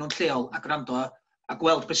 targedu nhw'n lleol a gwrando a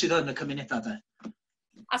gweld beth sydd yn y cymunedau de.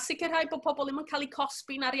 A sicrhau bod pobl ddim yn cael eu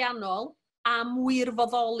cosbi'n ariannol am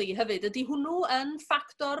wirfoddoli hefyd. Ydy hwnnw yn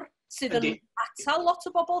ffactor sydd yn atal lot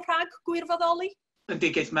o bobl rhag gwirfoddoli?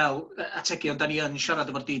 Yndi, geith Mel ategu, ond da ni yn siarad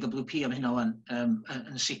efo'r DWP am hynna wan.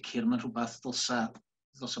 Yn sicr, mae'n rhywbeth ddylsa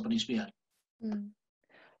bod ni'n sbio.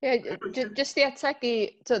 Jyst i ategu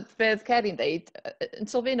beth Ceri'n deud, yn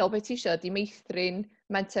sylfaenol beth ti eisiau di meithrin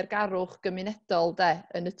mentergarwch gymunedol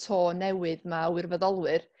yn y to newydd mae o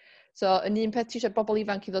wirfoddolwyr. So, yn un peth ti eisiau bobl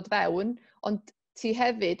ifanc i ddod fewn, ond ti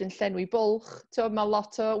hefyd yn llenwi bwlch. Mae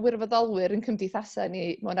lot o wirfoddolwyr yn cymdeithasau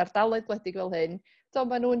ni mewn ardaloedd gwledig fel hyn.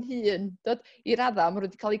 Mae nhw'n hyn. I radda, mae nhw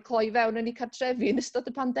wedi cael eu cloi fewn yn eu cartrefi yn ystod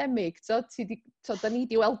y pandemig. Da ni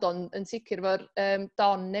wedi weld o'n yn sicr fo'r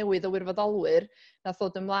don newydd o wirfoddolwyr nath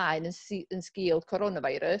ddod ymlaen yn sgil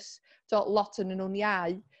coronavirus. Lot yn nhw'n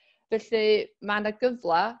iau. Felly mae yna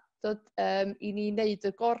gyfla i ni wneud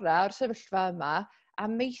y gorau o'r sefyllfa yma a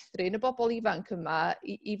meithrin y bobl ifanc yma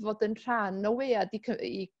i fod yn rhan o wead i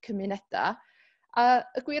cymunedau. A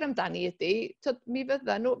y gwir amdani ydy, mi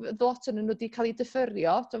fyddan nhw, lot yn nhw wedi cael eu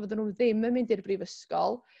diffyrio, fyddan nhw ddim yn mynd i'r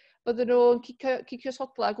brifysgol, fyddan nhw'n cicio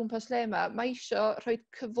sodla gwmpas le yma, mae eisiau rhoi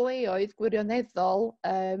cyfleoedd gwirioneddol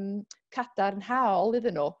cadarnhaol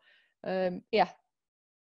iddyn nhw.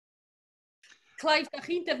 Clive, da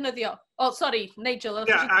chi'n defnyddio? Nigel.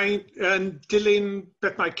 Yn dilyn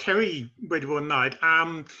beth mae Ceri wedi bod yn wneud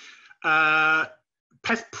am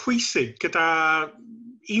peth pwysig gyda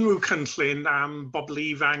unrhyw cynllun am bobl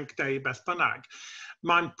ifanc neu beth bynnag.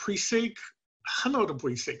 Mae'n pwysig, hynod o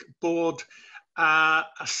bwysig, bod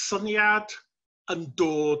y syniad yn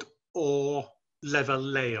dod o lefel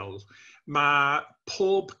leol. Mae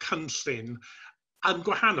pob cynllun yn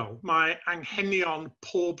gwahanol. Mae anghenion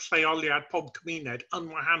pob lleoliad, pob cymuned yn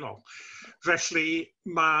wahanol. Felly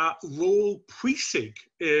mae rôl pwysig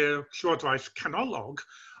i'r llywodraeth canolog,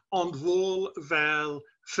 ond rôl fel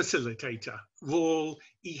facilitator, rôl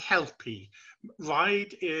I helpu.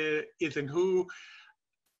 Rhaid iddyn nhw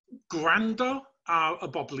gwrando ar y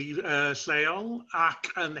bobl lleol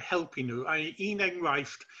ac yn helpu nhw. A un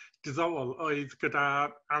enghraifft diddorol oedd gyda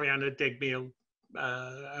arian y 10,000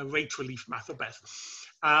 rate relief math o beth.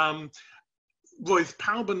 Roedd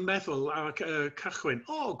pawb yn meddwl ar y cychwyn,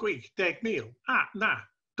 gwych, 10,000. Na,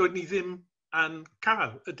 doedd ni ddim yn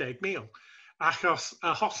cael y 10,000. Achos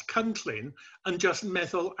y holl cynllun yn just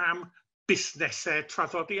meddwl am busnesau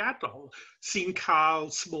traddodiadol sy'n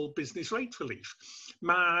cael small business rate relief.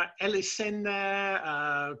 Mae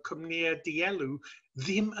elusennau, cwmnïau dielw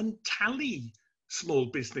ddim yn talu small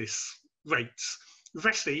business rates.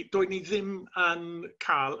 Felly, doedd ni ddim yn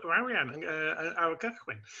cael yr arian ar y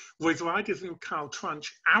cychwyn. Roedd rhaid iddyn nhw cael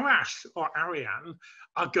tranche arall o arian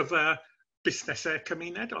ar gyfer busnesau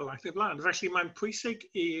cymunedol ac yn y blaen. Felly, mae'n pwysig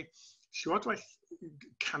I Llywodraeth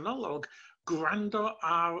canolog gwrando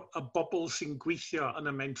ar y bobl sy'n gweithio yn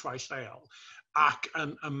y mentrau lleol ac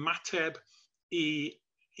yn ymateb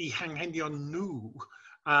I hanghenion nhw.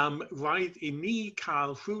 Rhaid I ni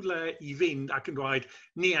cael rhywle I fynd ac yn dweud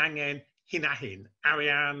ni angen hyn a hyn,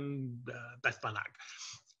 arian beth bynnag.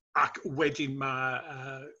 Ac wedyn mae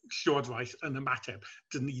Llywodraeth yn ymateb.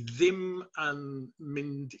 Dyn ni ddim yn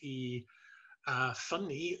mynd I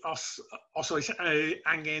fyny os oes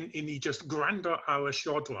angen I ni just gwrando ar y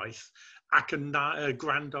Llywodraeth ac yn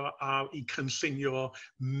gwrando ar I cynllunio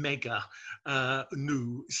mega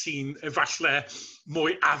nhw sy'n efallai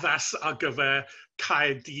mwy addas ar gyfer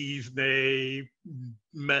Caerdydd neu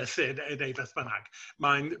Merthyr neu beth bynnag.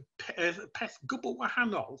 Mae'n peth gwbl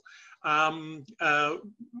wahanol.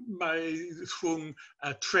 Mae rhwng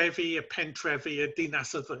y trefi, y pentrefi, y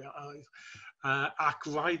dinas y ddwy. Ac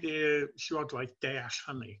rhaid i'r Llywodraeth deall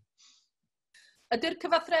hynny. Ydy'r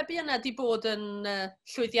cyfathrebu yna wedi bod yn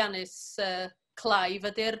llwyddiannus claif?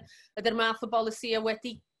 Ydy'r math o bolisi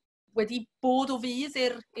wedi bod o fydd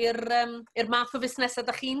i'r math o fusnesau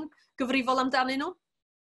ydych chi'n gyfrifol amdanyn nhw?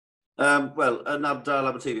 Wel, yn ardal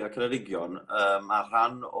Aberteifi a Ceredigion, mae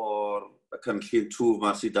rhan o'r cynllun twf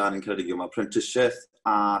yma sydd dan yn Ceredigion, mae prentisiaeth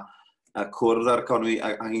a cwrdd ar economi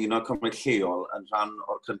a un o'r Cymru lleol yn rhan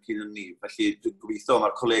o'r cynllun yn ni. Felly, dwi'n gobeithio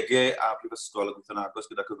mae'r colegau a brifysgol yn gweithio'n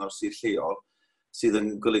agos gyda cyngor sir lleol sydd yn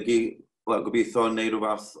golygu, gobeithio yn neud rhyw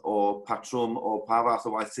fath o patrwm o pa fath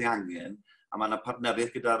o waith sy'n angen, a mae yna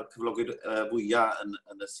partneriaeth gyda'r cyflogwyr fwyaf yn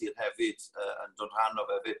y sir hefyd yn dod rhan o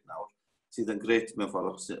fe fyd nawr, sydd yn gret mewn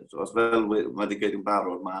ffordd. Os fel mae wedi gweud yn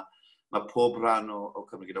barod, mae pob rhan o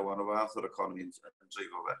Cymru gyda wan o fath o'r economi yn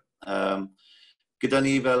dreifo fe. Gyda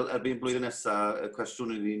ni fel erbyn blwyddyn nesaf, y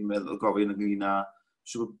cwestiwn ni'n meddwl gofyn ynglyn â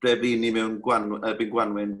ble bydd ni mewn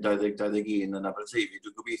Gwanwyn 2021 yn Aberteifi.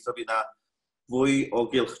 Dwi'n gobeithio bydd yna fwy o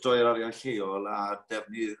gylchdroi'r arian lleol a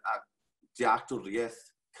defnydd a dealltwriaeth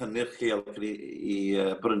cynnyrch lleol I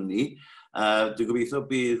brynu. Dwi'n gobeithio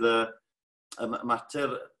bydd y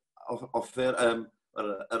mater offer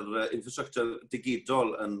yr infrastructure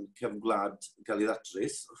digidol yn cefn gwlad cael ei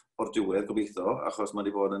ddatrys o'r diwedd gobeithio, achos mae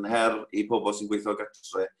wedi bod yn her I pobl sy'n gweithio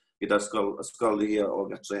gatre gyda ysgoli o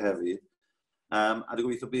gatre hefyd. A dwi'n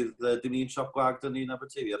gobeithio bydd dim un siop gwag dyn ni'n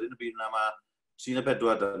Aberteifi. Ar un o byd yna mae 3 neu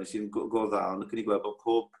 4 dyn ni sy'n go dda, ond yn gweld bod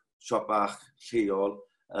pob siop bach lleol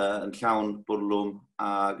yn llawn bwrlwm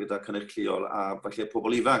a gyda cynnyrch lleol a falle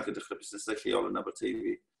pobl ifanc yn dechrau busnesau lleol yn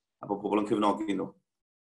Aberteifi a bod pobl yn cefnogi nhw.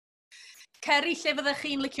 Ceri, lle fyddech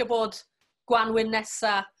chi'n licio bod Gwanwyn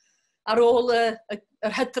nesa ar ôl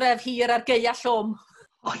yr hydref hir ar geia llom?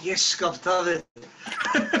 Iesgob, Dafydd.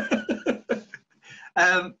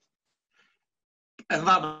 Yn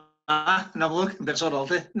fama, yn amlwg, yn bersonol,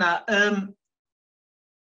 na,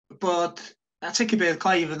 bod, a tegu beth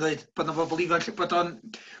Clive yn dweud, bod yna bobl ifanc,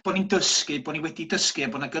 bod ni'n dysgu, bod ni wedi dysgu, a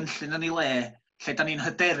bod yna gynllun yn ei le, lle da ni'n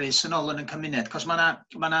hyderus yn ôl yn y cymuned, cos mae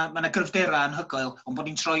yna gryfderau anhygoel, ond bod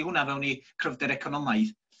ni'n troi hwnna fewn I cryfder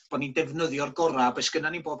economaidd, bod ni'n defnyddio'r gorau, beth sgynna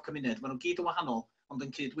ni'n bob cymuned, maen nhw'n gyd yn wahanol, ond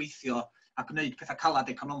yn cydweithio a gwneud pethau calad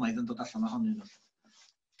economaidd yn dod allan ohonyn nhw.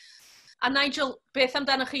 A Nigel, beth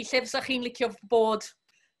amdanoch chi, lle fysa chi'n licio bod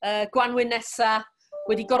Gwanwyn nesa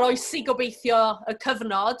wedi goroesi gobeithio y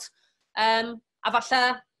cyfnod, a falle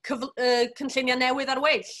cynlluniau newydd ar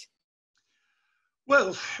weill?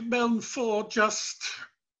 Wel, mewn ffordd just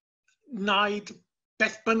wneud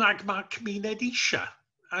beth bynnag mae cymuned eisiau.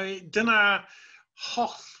 Dyna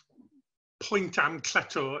holl pwynt am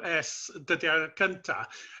cleto ers dyddiau'r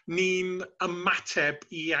cyntaf. Ni'n ymateb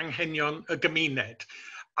I anghenion y gymuned.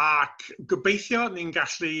 Ac gobeithio ni'n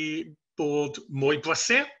gallu bod mwy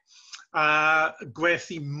brysur,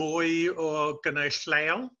 gwerthu mwy o gynnyrch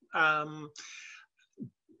lleol,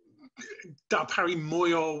 darparu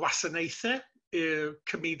mwy o wasanaethau i'r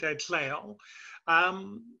cymuned lleol,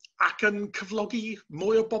 ac yn cyflogi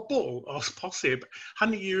mwy o bobl, os posib.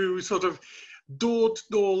 Hynny yw sort of dod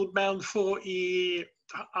nôl mewn ffordd i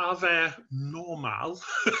arfer normal,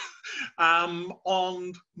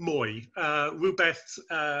 ond mwy. Rhywbeth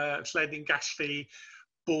lle ni'n gallu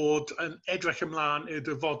bod yn edrych ymlaen i'r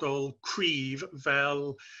dyfodol cryf fel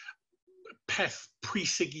peth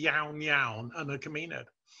pwysig iawn yn y cymuned.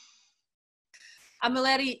 A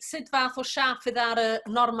Meleri, sut fath o siap fydd ar y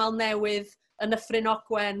normal newydd yn Nyffryn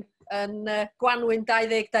Ogwen yn Gwanwyn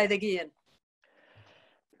 2021?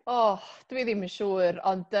 Dwi ddim yn siŵr,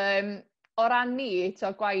 ond o ran ni,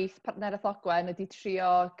 gwaith Partneraeth Ogwen ydy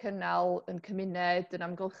trio cynnal yn cymuned, yn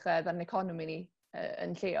amgylchedd a'n economi ni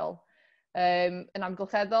yn lleol. Yn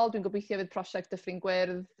amgylcheddol, dwi'n gobeithio fydd prosiect Dyffryn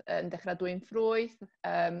Gwyrdd yn dechrau dwy'n ffrwyth.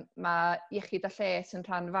 Mae iechyd a lles yn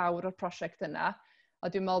rhan fawr o'r prosiect yna, a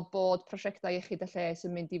dwi'n meddwl bod prosiectau iechyd a lles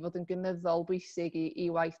yn mynd i fod yn gynyddol bwysig i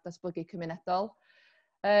waith datblygu cymunedol.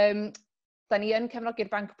 Da ni yn cefnogi'r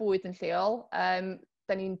banc bwyd yn lleol.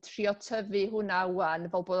 Da ni'n trio tyfu hwnna wan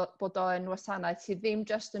fel bod o'n wasanaeth sydd ddim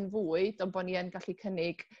jyst yn fwyd, ond bod ni yn gallu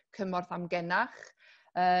cynnig cymorth amgenach.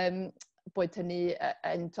 Boed hynny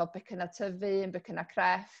yn becynna tyfu, yn becynna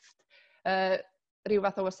crefft, rhyw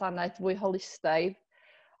fath o wasanaeth fwy holistaidd.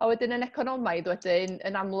 A wedyn yn economaidd wedyn,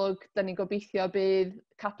 yn amlwg, da ni'n gobeithio bydd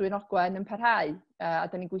Cadwyn Ogwen yn parhau. A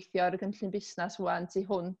da ni'n gweithio ar y gynllun busnes wan tu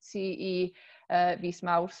hwnt i fis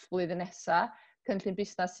Mawrth flwyddyn nesaf. Cynllun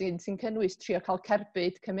busnes sy'n cynnwys trio cael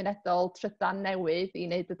cerbyd cymunedol trydan newydd i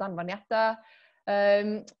wneud y danfaniadau.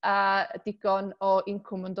 A digon o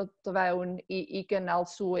incwm yn dod o fewn i gynnal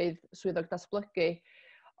swyddog datblygu.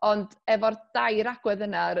 Ond efo'r dair agwedd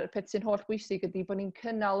yna, y peth sy'n holl bwysig ydy bod ni'n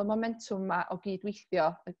cynnal y momentum yma o gydweithio.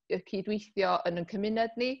 Y cydweithio yn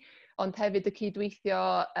cymuned ni, ond hefyd y cydweithio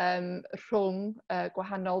rhwng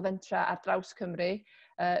gwahanol fentra ar draws Cymru.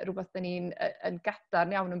 Rhywbeth da ni'n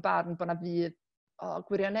gadarn iawn yn barn bod na fydd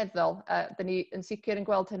gwirioneddol. Da ni yn sicr yn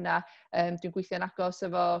gweld hynna. Dwi'n gweithio'n agos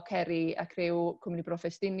efo Ceri a criw Cwmni Bro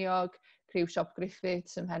Ffestiniog, criw Siop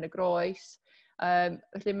Griffiths ym Mhen y Groes.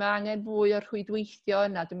 Felly mae angen fwy o'r rhwydweithio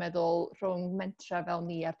yna, dwi'n meddwl, rhwng mentra fel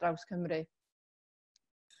ni ar draws Cymru.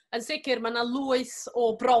 Yn sicr, mae yna lwyth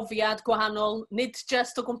o brofiad gwahanol, nid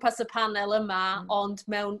jyst o gwmpas y panel yma, ond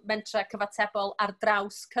mewn mentra cyfatebol ar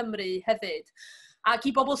draws Cymru hefyd. Ac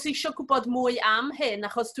i bobl sy'n eisiau gwybod mwy am hyn,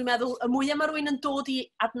 achos dwi'n meddwl y mwyaf mae rwy'n yn dod i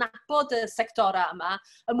adnabod y sectora yma,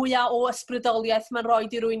 y mwyaf o ysbrydoliaeth mae'n rhoi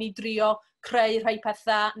i rwy'n i drio creu rhai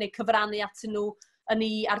pethau neu cyfrannu atyn nhw yn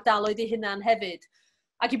ei ardaloedd eu hunan hefyd.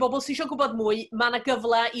 Ac i bobl sy'n eisiau gwybod mwy, mae yna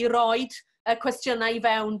gyfle i roed cwestiynau i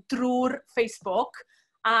fewn drwy'r Facebook,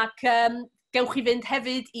 ac gewch chi fynd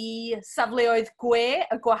hefyd i safleoedd gwe,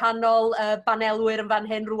 y gwahanol banelwyr yn fan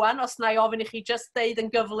hyn rwan, os na i ofyn i chi just deud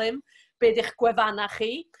yn gyflym beth eich gwefannau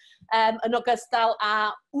chi, yn ogystal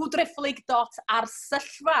â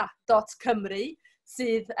www.arsyllfa.cymru,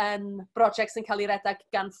 sydd yn brosiect sy'n cael ei redeg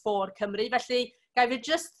gan Ffordd Cymru. Felly, gai fi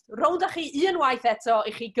just rownd â chi unwaith eto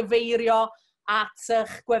i chi gyfeirio at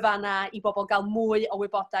eich gwefannau i bobl gael mwy o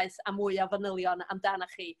wybodaeth a mwy o fanylion amdano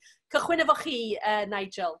chi. Cychwyn efo chi,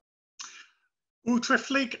 Nigel.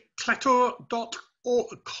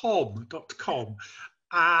 Www.cleto.com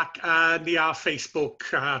ac ni ar Facebook,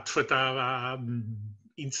 Twitter,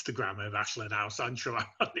 Instagram efallai nawr, sa'n siŵr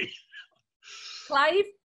hynny.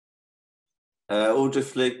 Clive?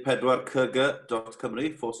 www.4cg.cymru,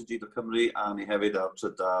 4cg.cymru, a ni hefyd ar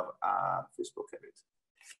Twitter a Facebook hefyd.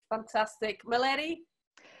 Fantastic. Meleri?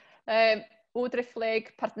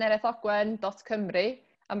 www.partneraethogwen.cymru,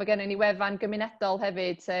 a mae gennym ni wefan gymunedol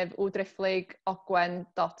hefyd, sef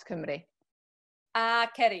www.ogwen.cymru. A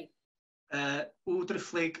Ceri?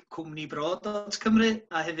 www.cwmnibro.cymru,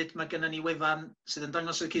 a hefyd mae gennym ni wefan sydd yn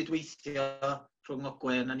dangos y cydweithio rhwng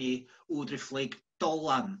Ogwen a ni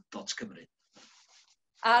www.dolan.cymru.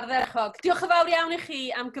 Ardderchog. Diolch yn fawr iawn i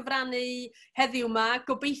chi am gyfrannu heddiw yma.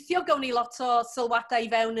 Gobeithio gawn ni lot o sylwadau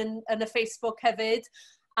i fewn yn y Facebook hefyd.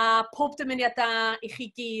 A pob dymuniad da i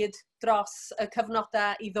chi gyd dros y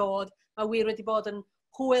cyfnodau i ddod. Mae wir wedi bod yn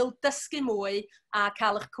hwyl dysgu mwy a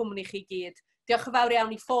cael eich cwmni chi gyd. Diolch yn fawr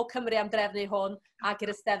iawn i Ffordd Cymru am drefnu hwn ac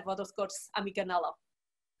i'r Eisteddfod wrth gwrs am ei gynnal o.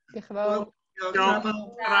 Diolch yn fawr. Diolch yn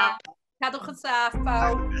fawr. Cadwch yn saff,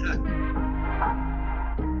 pawb.